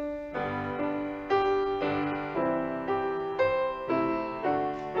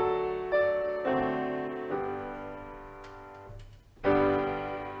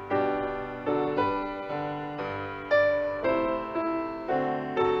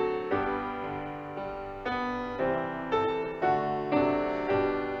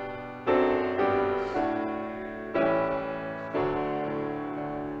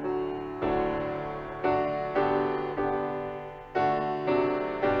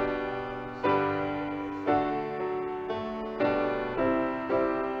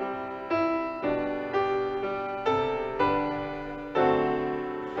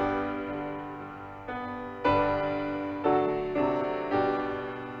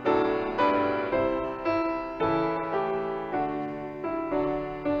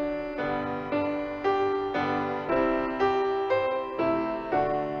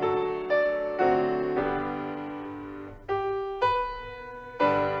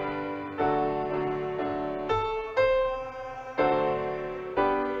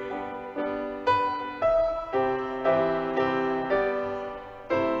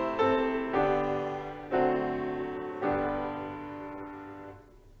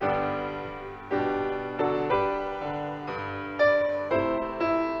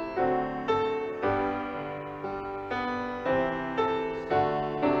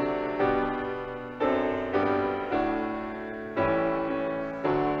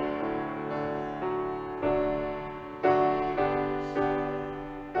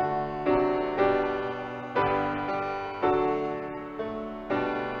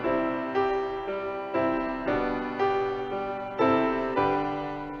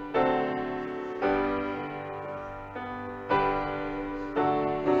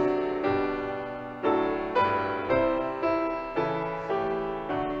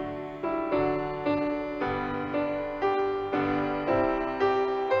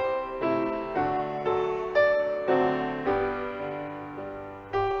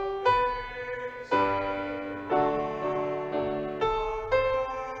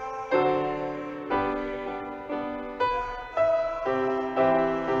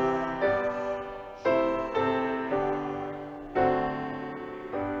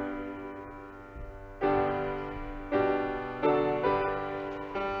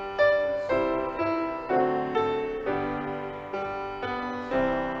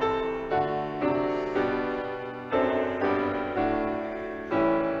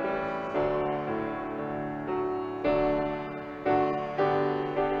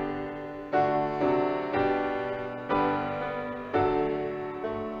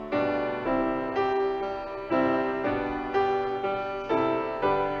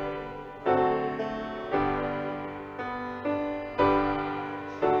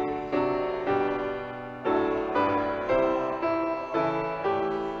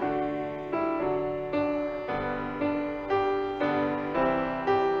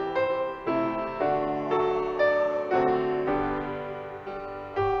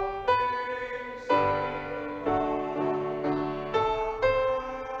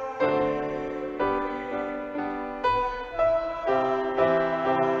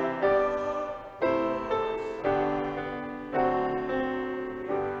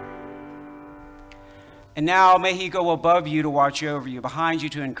 And now may he go above you to watch over you, behind you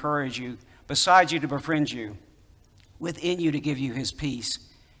to encourage you, beside you to befriend you, within you to give you his peace,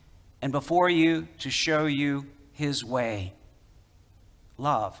 and before you to show you his way.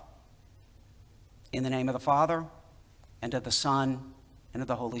 Love. In the name of the Father, and of the Son, and of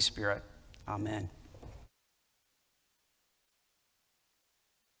the Holy Spirit. Amen.